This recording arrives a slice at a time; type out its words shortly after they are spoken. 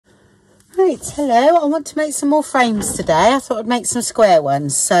Right, hello, I want to make some more frames today. I thought I'd make some square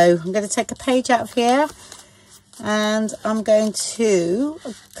ones. So I'm going to take a page out of here and I'm going to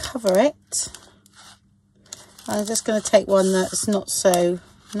cover it. I'm just going to take one that's not so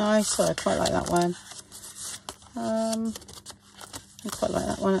nice. Oh, I quite like that one. I quite like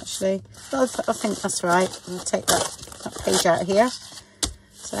that one actually. I think that's right. I'm going to take that page out here.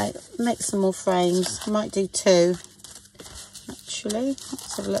 So make some more frames. I might do two actually.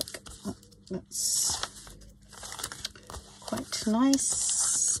 Let's have a look. That's quite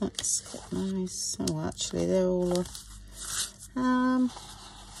nice. That's quite nice. Oh, actually, they're all.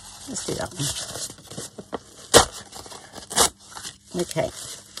 Let's do that one. Okay,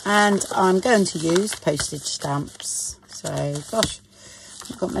 and I'm going to use postage stamps. So, gosh,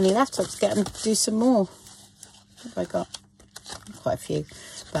 I've got many left. I'll just get them to do some more. What have I got? Quite a few,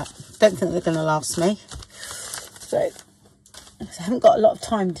 but don't think they're going to last me. So. I haven't got a lot of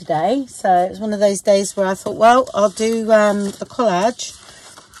time today, so it was one of those days where I thought, well, I'll do the collage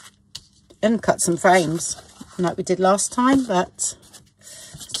and cut some frames like we did last time, but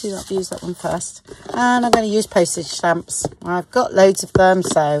let's do that, use that one first. And I'm going to use postage stamps. I've got loads of them,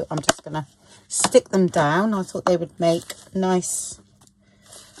 so I'm just going to stick them down. I thought they would make nice,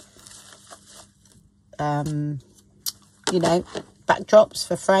 you know, backdrops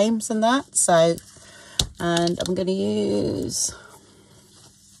for frames and that, so... And I'm going to use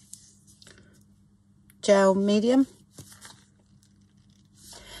gel medium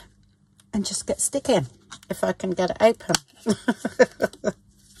and just get sticking if I can get it open.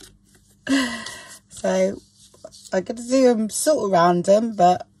 So I'm going to do them sort of random,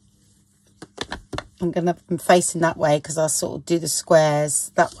 but I'm going to have them facing that way because I'll sort of do the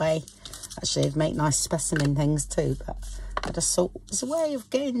squares that way. Actually, it'd make nice specimen things too, but I just thought it's a way of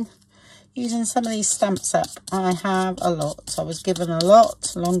getting... using some of these stamps up. I have a lot. I was given a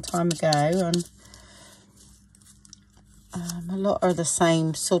lot a long time ago, and a lot are the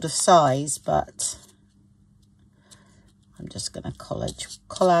same sort of size, but I'm just going to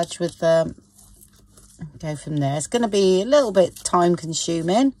collage with them and go from there. It's going to be a little bit time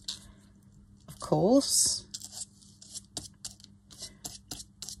consuming, of course,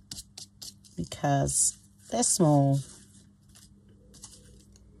 because they're small.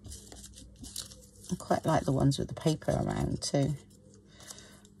 I quite like the ones with the paper around too.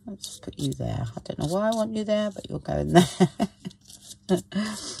 I'll just put you there. I don't know why I want you there, but you're going there.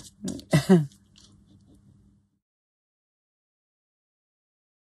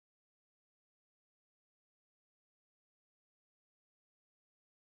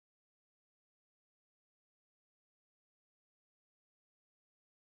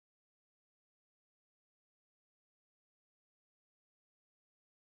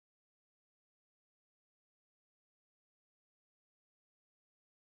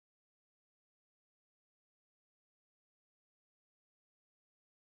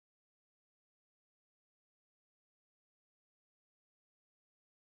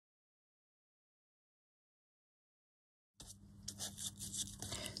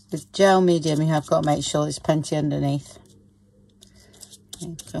 With gel medium, you have got to make sure there's plenty underneath.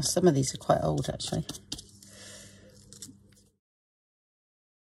 Okay, some of these are quite old, actually.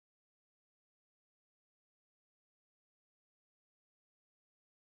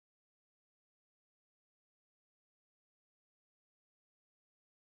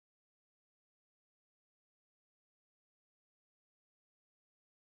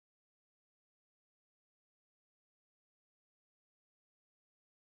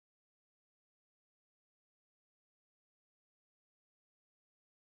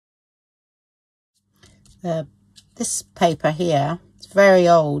 This paper here, it's very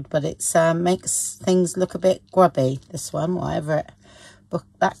old, but it's makes things look a bit grubby. This one, whatever book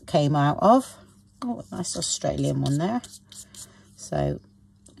that came out of. Oh, nice Australian one there. So I'm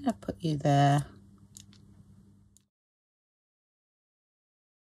going to put you there.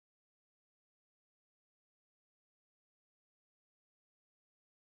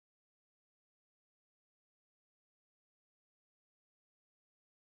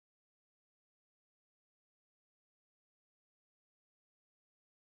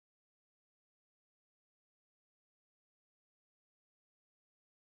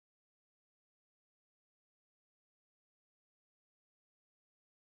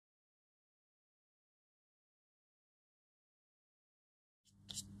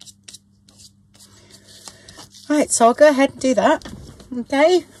 Right, so I'll go ahead and do that.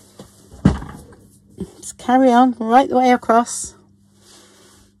 Okay, let's carry on right the way across.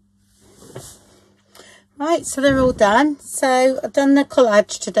 Right, so they're all done. So I've done the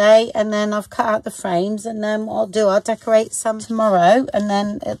collage today, and then I've cut out the frames, and then what I'll do, I'll decorate some tomorrow, and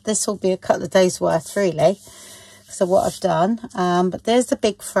then this will be a couple of days worth really. So what I've done, but there's the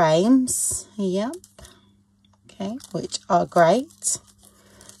big frames. Yep. Okay, which are great.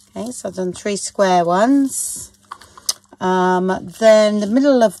 Okay, so I've done 3 square ones. Then the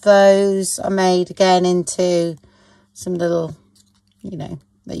middle of those I made again into some little, you know,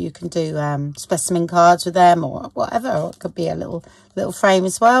 that you can do specimen cards with them or whatever. Or it could be a little frame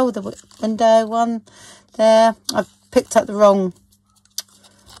as well with the window one there. I've picked up the wrong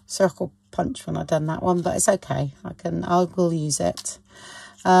circle punch when I've done that one, but it's okay. I will use it.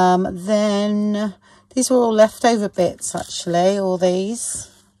 Then these were all leftover bits actually, all these.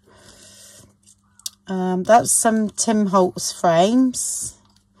 That's some Tim Holtz frames,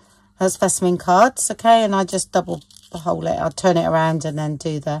 specimen cards, okay, and I just double hole it. I'll turn it around and then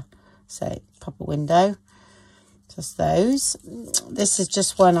do the proper window. Just those. This is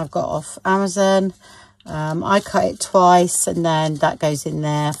just one I've got off Amazon. I cut it twice, and then that goes in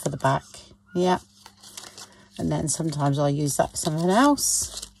there for the back. Yeah, and then sometimes I'll use that for something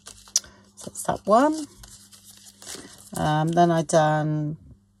else. So that's that one. Then I done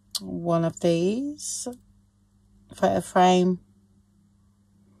one of these photo frame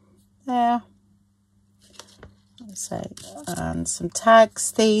there. So, and some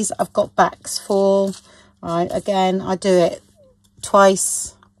tags. These I've got backs for. Again, I do it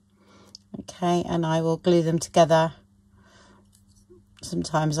twice. Okay, and I will glue them together.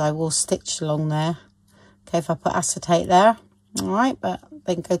 Sometimes I will stitch along there. Okay, if I put acetate there. All right, but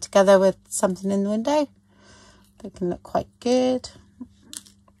they can go together with something in the window. They can look quite good.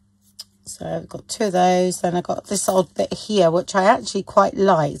 So I've got 2 of those. Then I've got this odd bit here, which I actually quite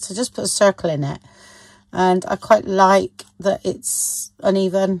like. So just put a circle in it. And I quite like that it's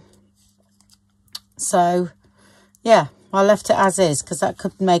uneven. So, yeah, I left it as is because that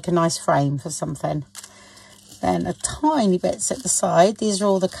could make a nice frame for something. Then a tiny bits at the side. These are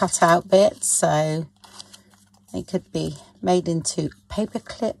all the cut out bits. So, they could be made into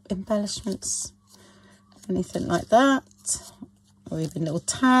paperclip embellishments. Anything like that. Or even little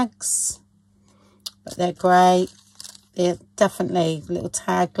tags. But they're great. They're definitely little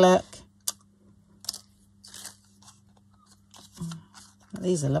tag look.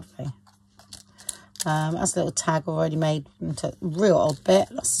 These are lovely. That's a little tag already made into a real old bit.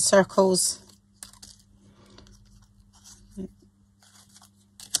 That's the circles.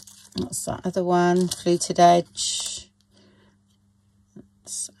 That's that other one, fluted edge.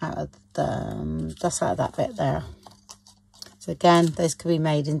 That's out of that bit there. So again, those could be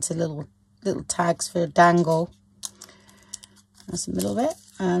made into little tags for a dangle. That's the middle bit.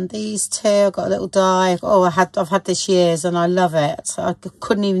 And these 2, I've got a little die. Oh, I've had this years and I love it. So I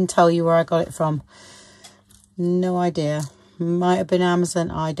couldn't even tell you where I got it from. No idea. Might have been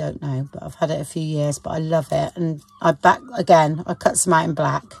Amazon, I don't know. But I've had it a few years, but I love it. And I cut some out in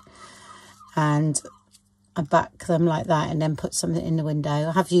black. And I back them like that and then put something in the window.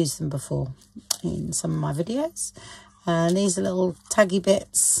 I have used them before in some of my videos. And these are little taggy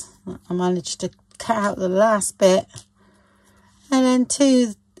bits. I managed to cut out the last bit. And then 2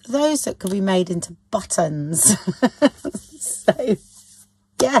 of those that could be made into buttons. So,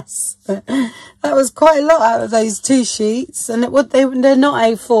 yes, that was quite a lot out of those 2 sheets. And they're not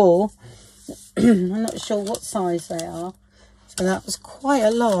A4. I'm not sure what size they are. So that was quite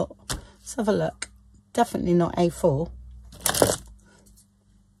a lot. Let's have a look. Definitely not A4.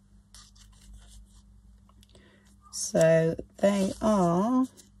 So they are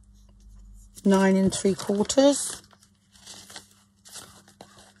 9 3/4.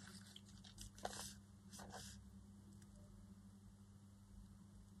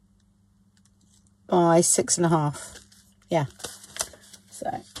 By 6.5. Yeah.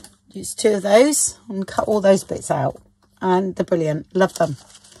 So use 2 of those and cut all those bits out. And they're brilliant. Love them.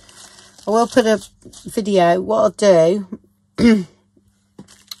 I will put a video. What I'll do, there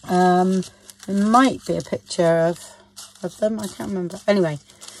might be a picture of them. I can't remember. Anyway,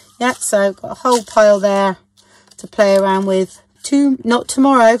 yeah, so I've got a whole pile there to play around with. Not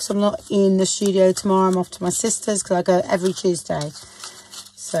tomorrow, because I'm not in the studio tomorrow. I'm off to my sister's because I go every Tuesday.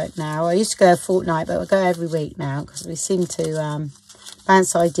 So now, I used to go a fortnight, but I go every week now because we seem to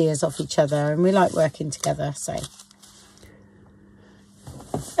bounce ideas off each other and we like working together. So,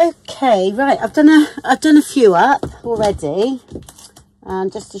 okay, right, I've done a few up already,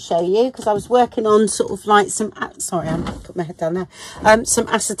 and just to show you, because I was working on sort of like some, sorry, I put my head down there, some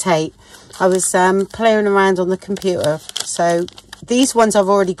acetate. I was playing around on the computer. So these ones I've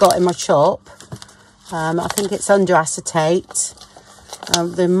already got in my shop. I think it's under acetate.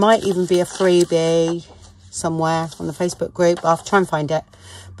 There might even be a freebie. somewhere on the Facebook group. I'll try and find it.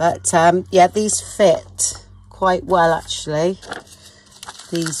 But yeah, these fit quite well actually.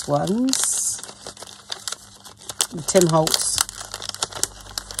 These ones, the Tim Holtz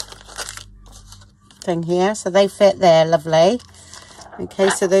thing here, so they fit there, lovely. Okay,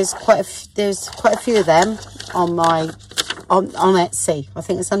 so there's quite a few of them on my on Etsy. I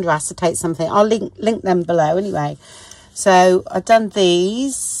think it's under acetate something. I'll link them below anyway. So I've done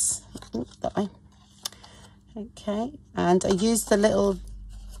these. Ooh, that way. Okay, and I used the little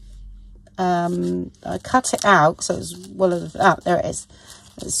I cut it out so it was one of the, there it is.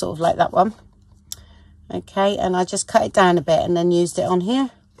 It's sort of like that one. Okay, and I just cut it down a bit and then used it on here.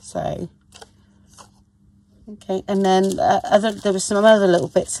 So okay, and then there were some other little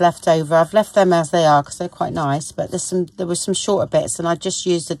bits left over. I've left them as they are because they're quite nice, but there were some shorter bits, and I just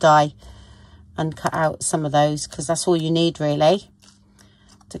used a die and cut out some of those because that's all you need really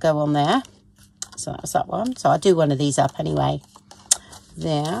to go on there. So that was that one. So I'll do one of these up anyway.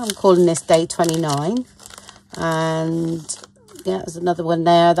 There, I'm calling this day 29, and yeah, there's another one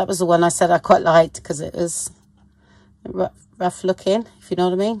there. That was the one I said I quite liked because it was rough looking, if you know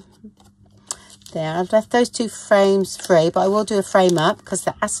what I mean. There, I've left those two frames free, but I will do a frame up because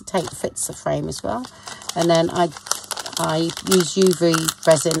the acetate fits the frame as well. And then I use UV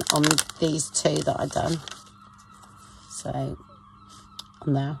resin on these two that I've done. So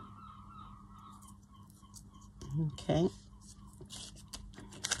on there. Okay.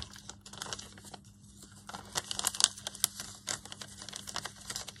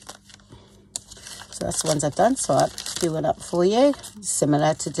 So that's the ones I've done. So I'll do one up for you,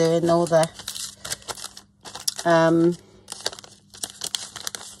 similar to doing all the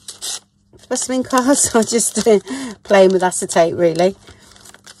specimen cards. I'm just playing with acetate really.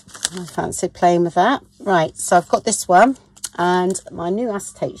 I fancy playing with that. Right, so I've got this one, and my new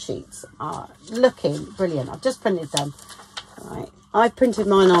acetate sheets are looking brilliant. I've just printed them. Right, I printed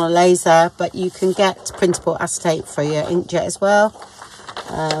mine on a laser, but you can get printable acetate for your inkjet as well.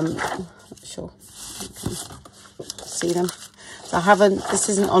 Not sure you can see them. So I haven't, this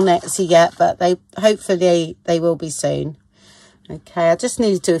isn't on Etsy yet, but hopefully they will be soon. Okay, I just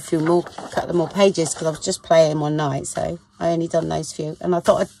need to do a few more, couple more pages because I was just playing one night, so I only done those few, and I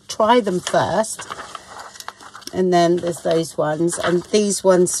thought I'd try them first. And then there's those ones, and these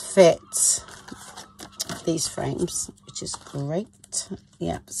ones fit these frames, which is great.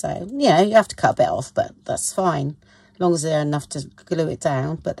 Yeah, so yeah, you have to cut a bit off, but that's fine as long as they're enough to glue it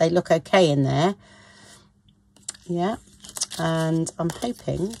down. But they look okay in there. Yeah, and I'm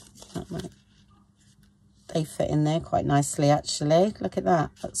hoping that they fit in there quite nicely actually. Look at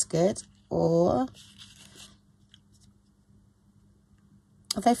that, that's good. Or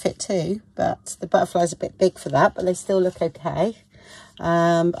they fit too, but the butterfly's a bit big for that, but they still look okay.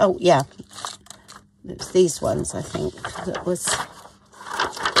 Oh yeah, it's these ones I think that was,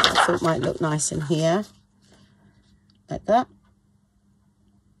 I thought might look nice in here, like that.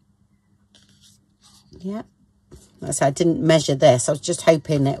 Yeah, so I didn't measure this. I was just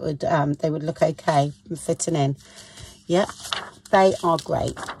hoping it would they would look okay and fitting in. Yeah, they are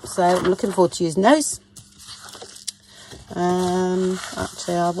great. So I'm looking forward to using those.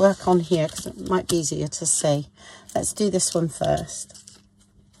 Actually I'll work on here because it might be easier to see. Let's do this one first.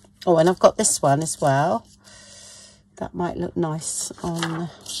 Oh, and I've got this one as well. That might look nice on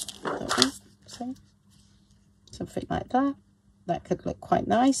that one. See? Something like that. That could look quite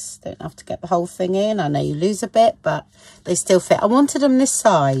nice. Don't have to get the whole thing in. I know you lose a bit, but they still fit. I wanted them this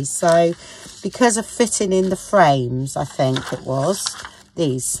size, so because of fitting in the frames, I think it was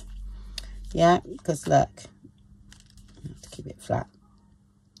these. Yeah, because look, I have to keep it flat.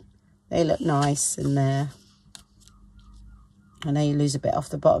 They look nice in there. I know you lose a bit off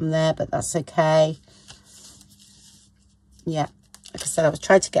the bottom there, but that's okay. Yeah, like I said, I was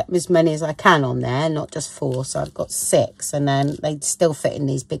trying to get as many as I can on there, not just 4. So I've got 6, and then they still fit in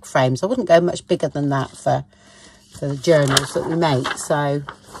these big frames. I wouldn't go much bigger than that for the journals that we make. So,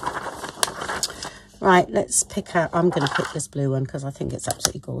 right, let's pick out. I'm going to pick this blue one because I think it's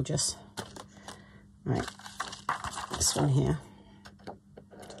absolutely gorgeous. Right, this one here.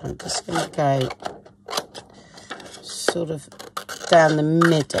 I'm just going to go sort of down the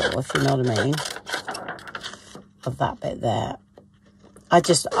middle, if you know what I mean, of that bit there.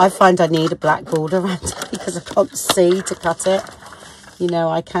 I find I need a black border around it because I can't see to cut it. You know,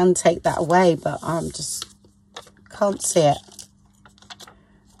 I can take that away, but I'm just can't see it.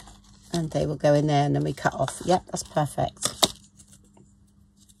 And they will go in there and then we cut off. Yep, that's perfect.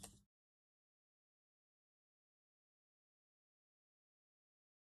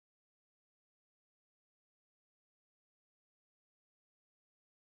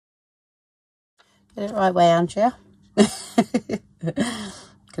 Get it right way, Andrea.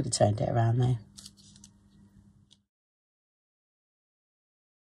 Could have turned it around there.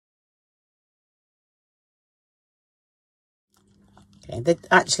 Okay,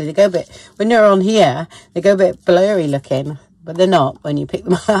 actually they go a bit, when they're on here, they go a bit blurry looking, but they're not when you pick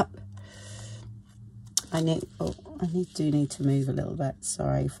them up. I do need to move a little bit.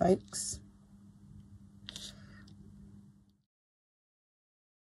 Sorry, folks.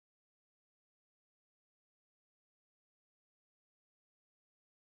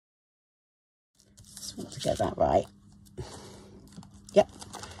 Just want to get that right. Yep,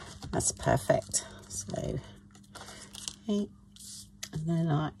 that's perfect. So, okay. And then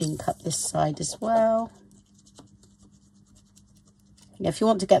I ink up this side as well. If you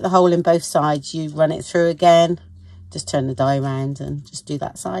want to get the hole in both sides, you run it through again. Just turn the die around and just do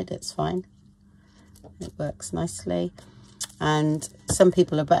that side. It's fine. It works nicely. And some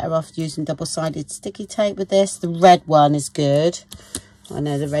people are better off using double-sided sticky tape with this. The red one is good. I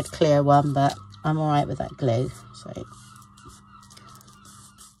know the red clear one, but I'm all right with that glue. So.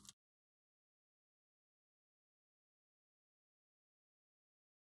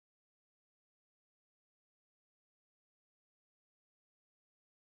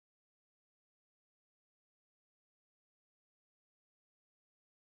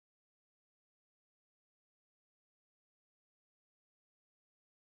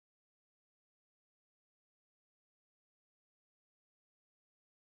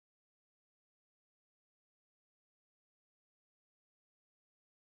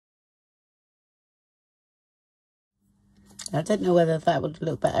 I don't know whether that would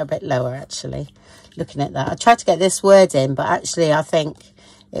look better a bit lower, actually, looking at that. I tried to get this word in, but actually I think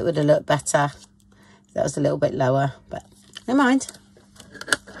it would have looked better if that was a little bit lower, but never mind.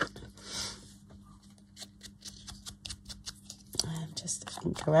 And just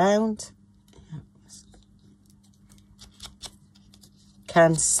ink around.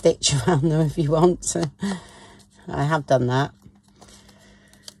 Can stitch around them if you want to. I have done that.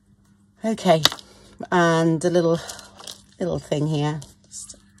 Okay, and a little thing here.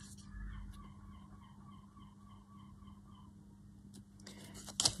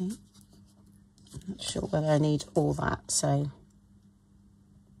 Okay. Not sure whether I need all that, so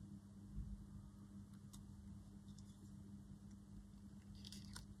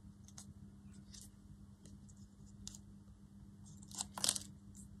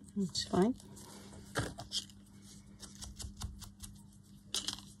it's fine.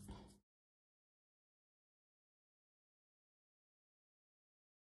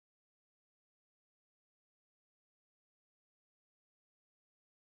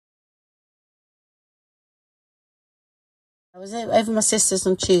 I was over my sister's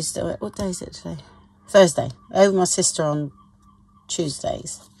on Tuesday. What day is it today? Thursday. Over my sister on Tuesday,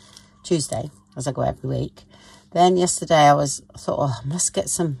 as I go every week. Then yesterday I thought, oh, I must get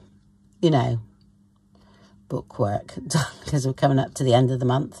some, you know, book work done because we're coming up to the end of the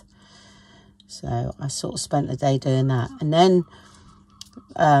month. So I sort of spent the day doing that. And then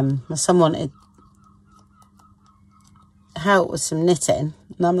my son wanted help with some knitting.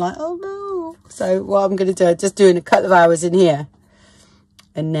 And I'm like, oh no. So what I'm going to do, I'm just doing a couple of hours in here.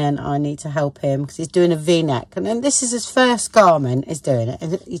 And then I need to help him because he's doing a V-neck. And then this is his first garment, he's doing it.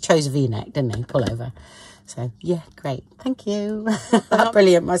 And he chose a V-neck, didn't he? Pull over. So, yeah, great. Thank you.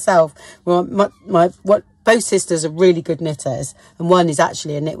 Brilliant myself. Well, both sisters are really good knitters. And one is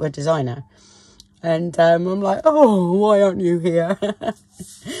actually a knitwear designer. And I'm like, oh, why aren't you here? I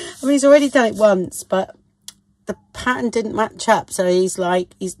mean, he's already done it once, but the pattern didn't match up. So he's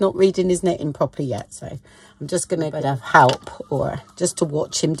like, he's not reading his knitting properly yet. So I'm just going to have help or just to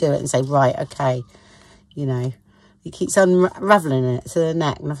watch him do it and say, right, okay, you know. He keeps unravelling it to the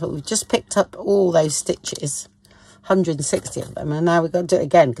neck. And I thought, we've just picked up all those stitches, 160 of them. And now we've got to do it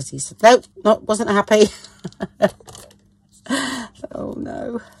again because he said, nope, wasn't happy. Oh,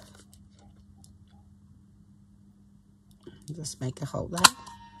 no. Just make a hole there.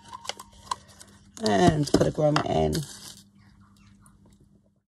 And put a grommet in.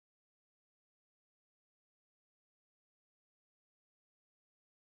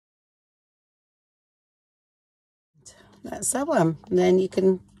 That's that one. And then you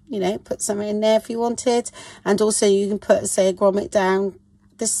can, you know, put something in there if you wanted. And also you can put, say, a grommet down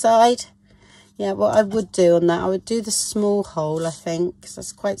this side. Yeah, what I would do on that, I would do the small hole, I think, because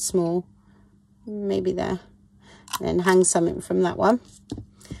that's quite small. Maybe there. And then hang something from that one.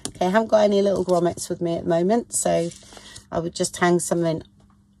 Okay, I haven't got any little grommets with me at the moment, so I would just hang something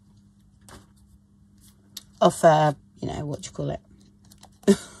off a, you know, what do you call it?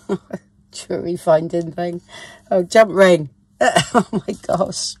 Jewelry finding thing. Oh, jump ring. Oh my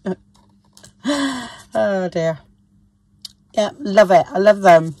gosh. Oh dear. Yeah, love it. I love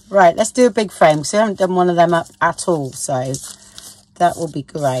them. Right, let's do a big frame because I haven't done one of them up at all, so that will be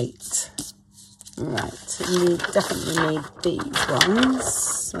great. Right, you definitely need these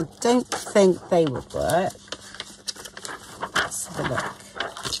ones. I don't think they would work. Let's have a look.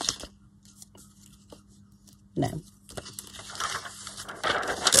 No.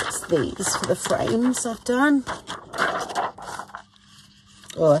 It's these for the frames I've done.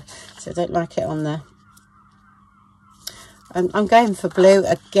 Oh, so I don't like it on there. I'm going for blue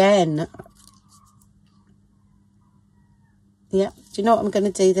again. Yeah, do you know what I'm going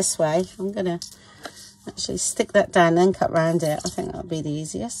to do this way? I'm going to actually stick that down and then cut around it. I think that'll be the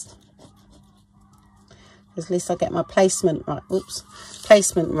easiest. At least I get my placement right. Oops,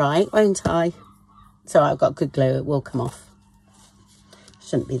 placement right, won't I? So I've got good glue. It will come off.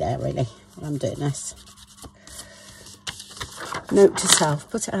 Shouldn't be there really when I'm doing this. Note to self: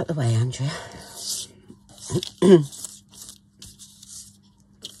 put it out of the way, Andrea.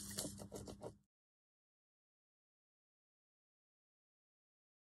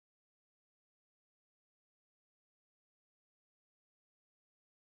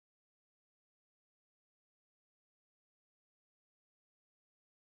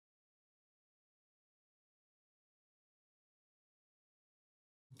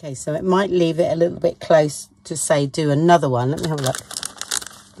 Okay, so it might leave it a little bit close to say do another one. Let me have a look.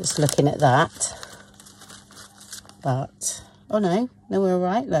 Just looking at that. But, oh no, we're all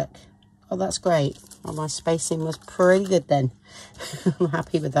right, look. Oh, that's great. Oh, my spacing was pretty good then. I'm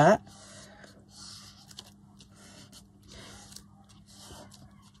happy with that.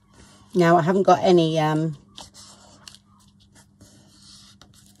 Now, I haven't got any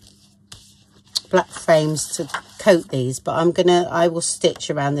black frames to coat these, but I will stitch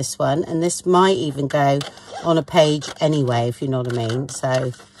around this one, and this might even go on a page anyway, if you know what I mean.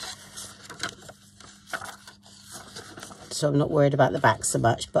 So I'm not worried about the back so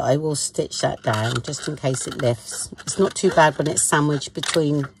much, but I will stitch that down just in case it lifts. It's not too bad when it's sandwiched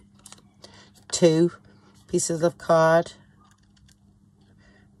between two pieces of card.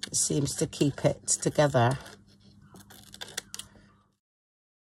 It seems to keep it together.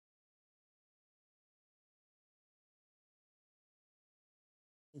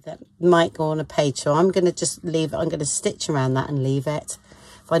 That might go on a page, so I'm going to just leave it. I'm going to stitch around that and leave it.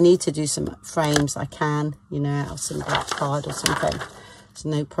 If I need to do some frames, I can, you know, out of some black card or something. It's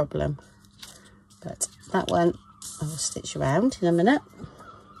no problem. But that one I will stitch around in a minute.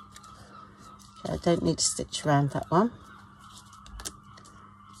 Okay, I don't need to stitch around that one.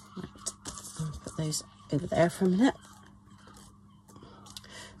 Right, I'll put those over there for a minute.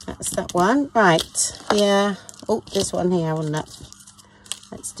 That's that one. Right, yeah. Oh, there's one here on that.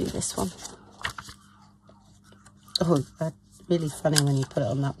 Let's do this one. Oh, that's really funny when you put it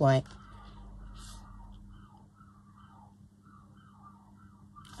on that white.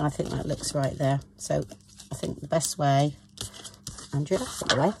 I think that looks right there. So I think the best way, Andrea,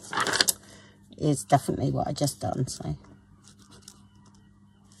 put it away, is definitely what I just done.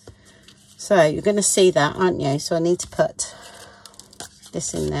 So you're going to see that, aren't you? So I need to put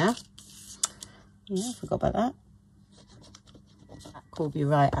this in there. Yeah, I forgot about that. Will be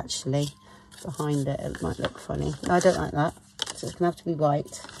right actually behind it. It might look funny. No, I don't like that, so it's gonna have to be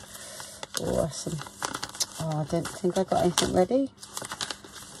white or some. Oh, I don't think I got anything ready.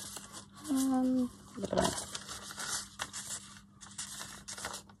 Look at that.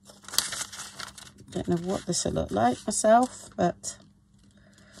 Don't know what this will look like myself, but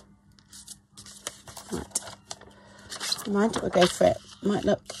right. Mind it, we'll go for it. Might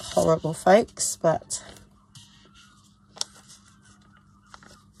look horrible, folks, but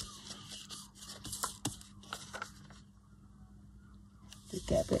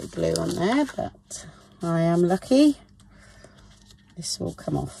get a bit of glue on there, but I am lucky. This will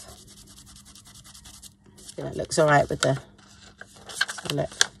come off. Yeah, it looks all right with the look.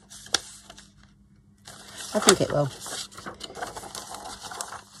 I think it will.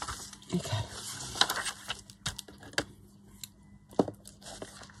 Okay.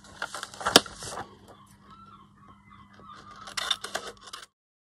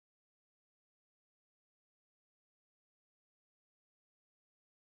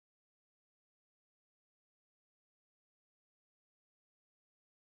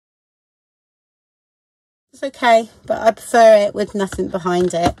 It's okay, but I prefer it with nothing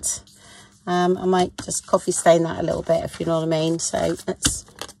behind it. I might just coffee stain that a little bit, if you know what I mean. So let's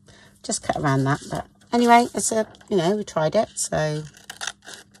just cut around that. But anyway, it's a, you know, we tried it, so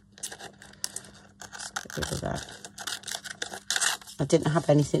let's get rid of that. I didn't have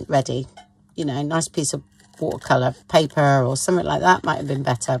anything ready, you know, nice piece of watercolour paper or something like that might have been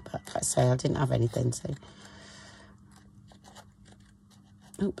better, but like I say, I didn't have anything, so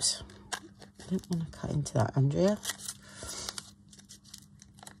oops, I don't want to cut into that, Andrea.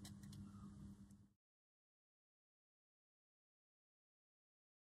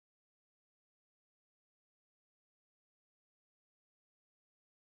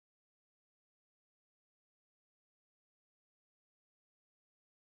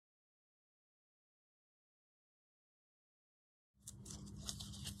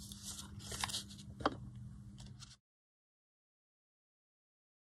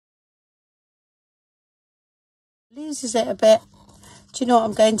 Loses it a bit. Do you know what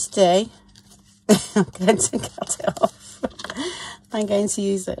I'm going to do? I'm going to cut it off. I'm going to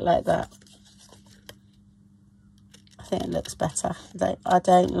use it like that. I think it looks better. I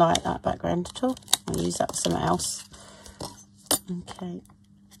don't like that background at all. I'll use that for something else. Okay.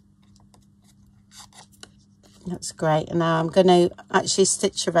 That's great. And now I'm going to actually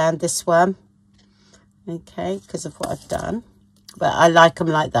stitch around this one. Okay, because of what I've done. But I like them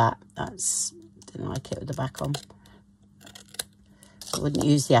like that. Didn't like it with the back on. I wouldn't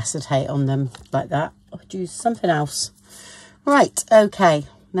use the acetate on them like that. I would use something else. Right, okay.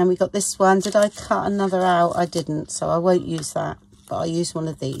 Then we got this one. Did I cut another out? I didn't, so I won't use that. But I'll use one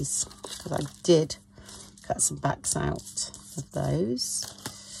of these because I did cut some backs out of those.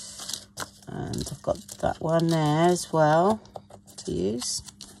 And I've got that one there as well to use.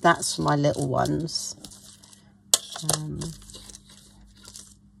 That's for my little ones.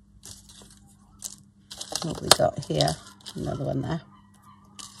 What we got here? Another one there.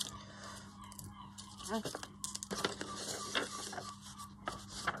 Okay,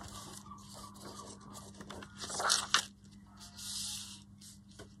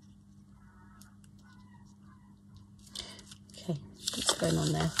 what's going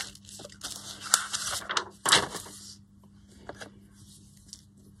on there?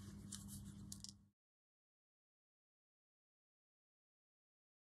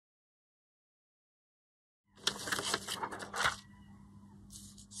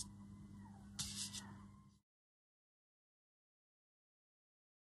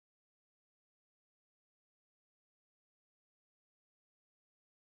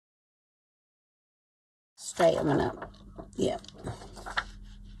 Straight a minute. Yeah.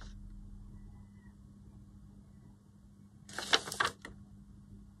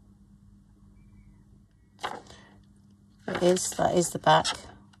 That is the back.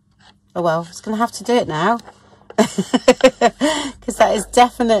 Oh well, it's going to have to do it now. Because that is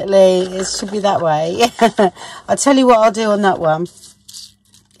definitely, it should be that way. I'll tell you what I'll do on that one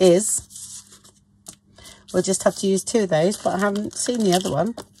is, we'll just have to use two of those, but I haven't seen the other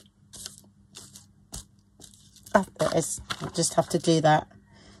one. Oh, there it is. I'll just have to do that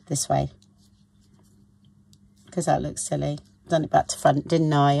this way. Because that looks silly. Done it back to front,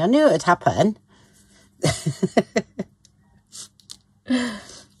 didn't I? I knew it would happen.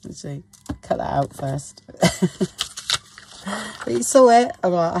 Let's see. Cut that out first. But you saw it.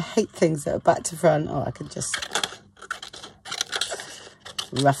 Oh, I hate things that are back to front. Oh, I could just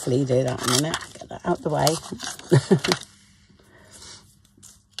roughly do that in a minute. Get that out the way.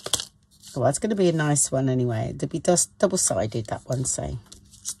 Well, it's going to be a nice one anyway. It'll be just double-sided, that one, so.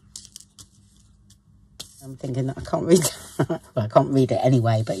 I'm thinking that I can't read well, I can't read it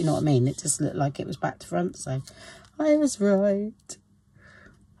anyway, but you know what I mean? It just looked like it was back to front, so I was right.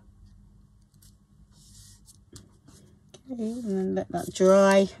 Okay, and then let that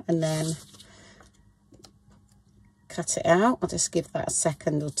dry, and then cut it out. I'll just give that a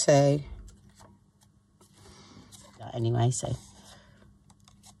second or two. Anyway, so I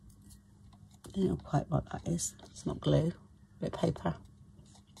don't know quite what that is. It's not glue, a bit of paper.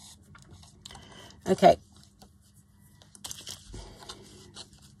 Okay.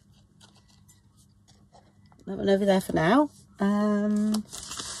 That one over there for now.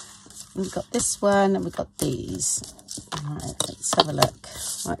 We've got this one and we've got these. Right, let's have a look.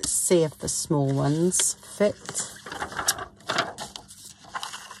 Let's see if the small ones fit.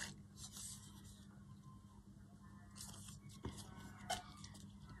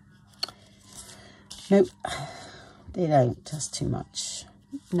 Nope, they don't, just too much.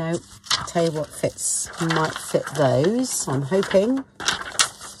 Nope, I'll tell you what fits, might fit those, I'm hoping.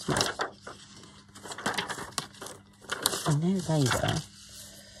 I know they were.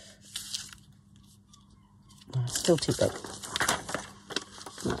 Oh, still too big.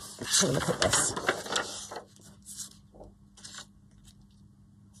 Right, let's have a look at this.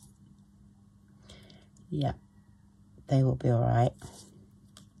 Yeah, they will be all right.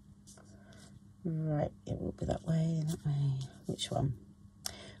 Right, it will be that way, that way. Which one?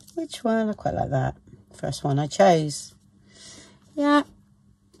 Which one? I quite like that. First one I chose. Yeah,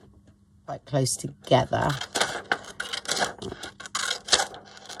 quite close together.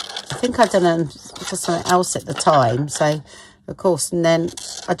 I think I'd done them for something else at the time, so of course, and then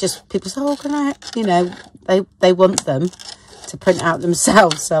people say, oh, can I, you know, they want them to print out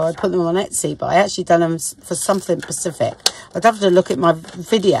themselves, so I put them on Etsy, but I actually done them for something specific. I'd have to look at my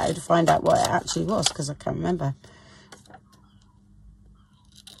video to find out what it actually was, because I can't remember.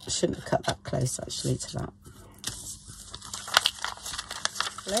 I shouldn't have cut that close actually to that.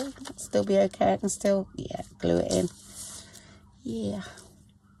 Hello? Still be okay. I can still, yeah, glue it in. Yeah.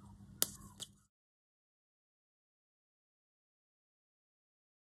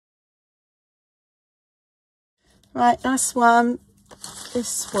 Right, last one.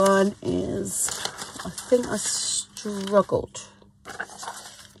 This one is, I think I struggled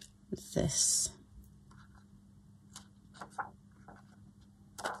with this.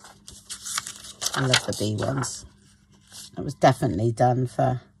 I love the bee ones. It was definitely done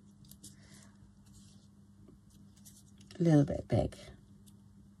for a little bit big.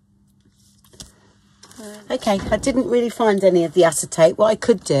 Okay, I didn't really find any of the acetate. What I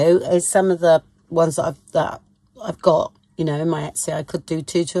could do is some of the ones that I've got, you know, in my Etsy, I could do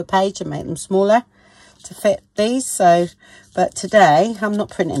 2 to a page and make them smaller to fit these. So, but today I'm not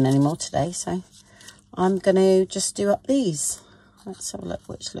printing anymore today, so I'm going to just do up these. Let's have a look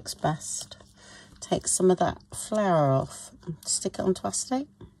which looks best. Take some of that flour off and stick it onto acetate.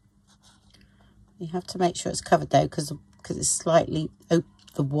 You have to make sure it's covered though, because it's slightly the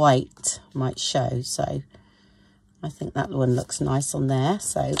white might show. So I think that one looks nice on there.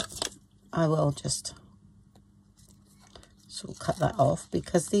 So I will just sort of cut that off,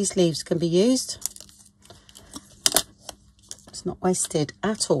 because these leaves can be used. It's not wasted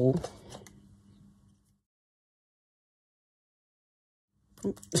at all.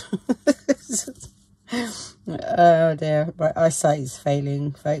 Oh dear, my eyesight is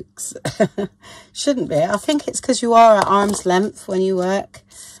failing, folks. Shouldn't be. I think it's because you are at arm's length when you work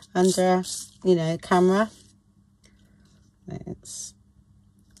under, you know, camera. Let's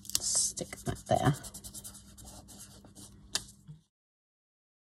stick that there.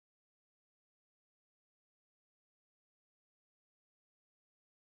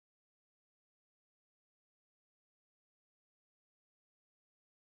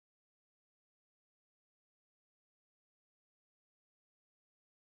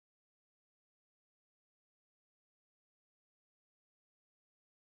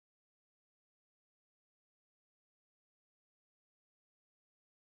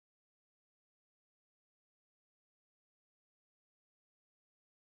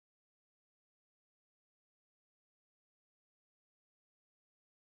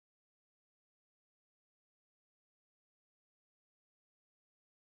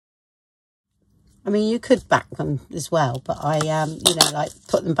 I mean, you could back them as well, but I, you know, like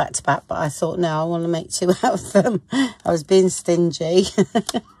put them back to back. But I thought, no, I want to make 2 out of them. I was being stingy.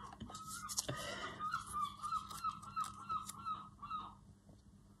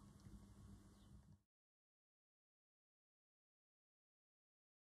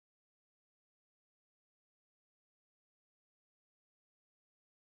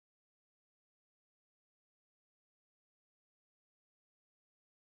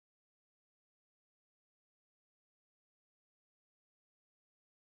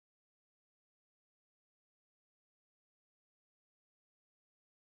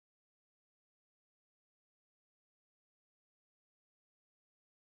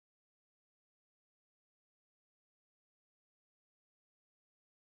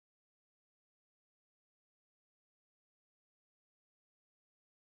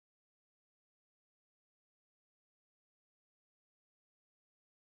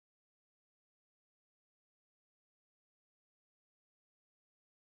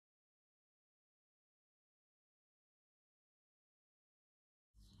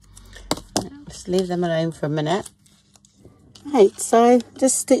 Just leave them alone for a minute. Right, so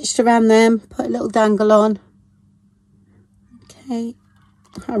just stitched around them, put a little dangle on. Okay,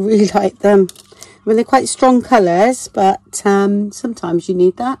 I really like them. I mean, they're quite strong colours, but sometimes you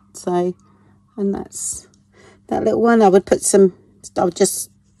need that. So, and that's that little one. I would just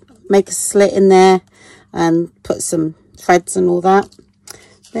make a slit in there and put some threads and all that.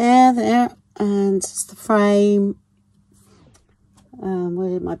 There, and it's the frame. Where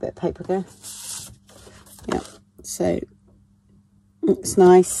did my bit of paper go? Yeah, so it's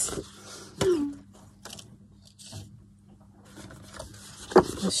nice.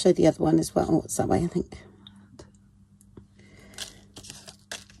 I'll show the other one as well. Oh, it's that way, I think.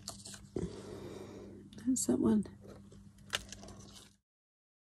 That's that one.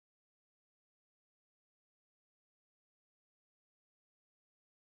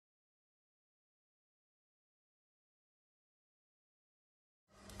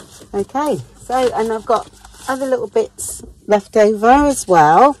 Okay, so, and I've got other little bits left over as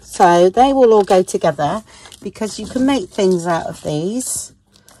well, so they will all go together because you can make things out of these.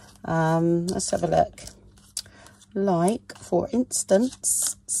 Let's have a look. Like, for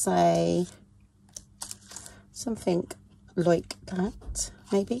instance, say something like that,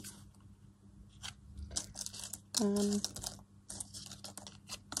 maybe. No,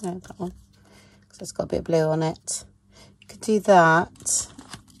 that one, because it's got a bit of blue on it. You could do that.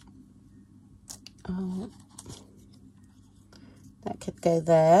 Oh, that could go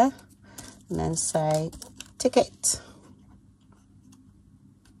there, and then say ticket.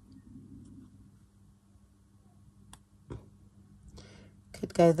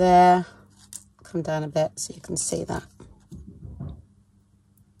 Could go there, come down a bit so you can see that.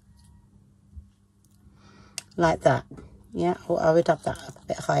 Like that. Yeah, or I would have that up a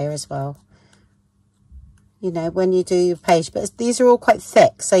bit higher as well. You know, when you do your page, but these are all quite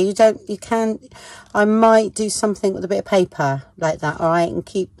thick, so I might do something with a bit of paper like that, all right, and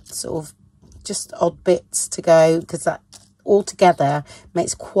keep sort of just odd bits to go, because that all together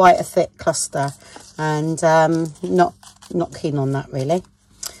makes quite a thick cluster, and not keen on that really.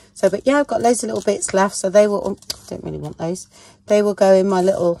 So, but yeah, I've got loads of little bits left, so they will, don't really want those, they will go in my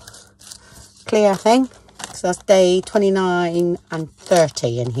little clear thing. So that's day 29 and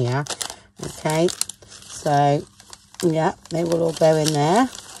 30 in here. Okay, so yeah, they will all go in there.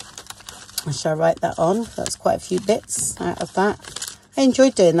 I shall write that on. That's quite a few bits out of that. I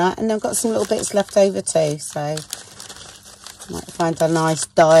enjoyed doing that, and I've got some little bits left over too, so I might find a nice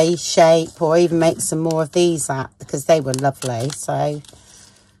die shape, or even make some more of these out, because they were lovely. So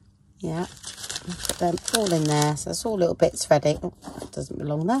yeah, I'll put them all in there. So it's all little bits ready. Oh, that doesn't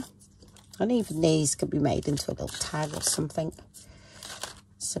belong there. And even these could be made into a little tag or something.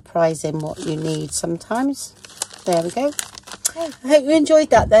 Surprising what you need sometimes. There we go. I hope you enjoyed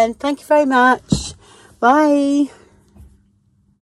that then. Thank you very much. Bye.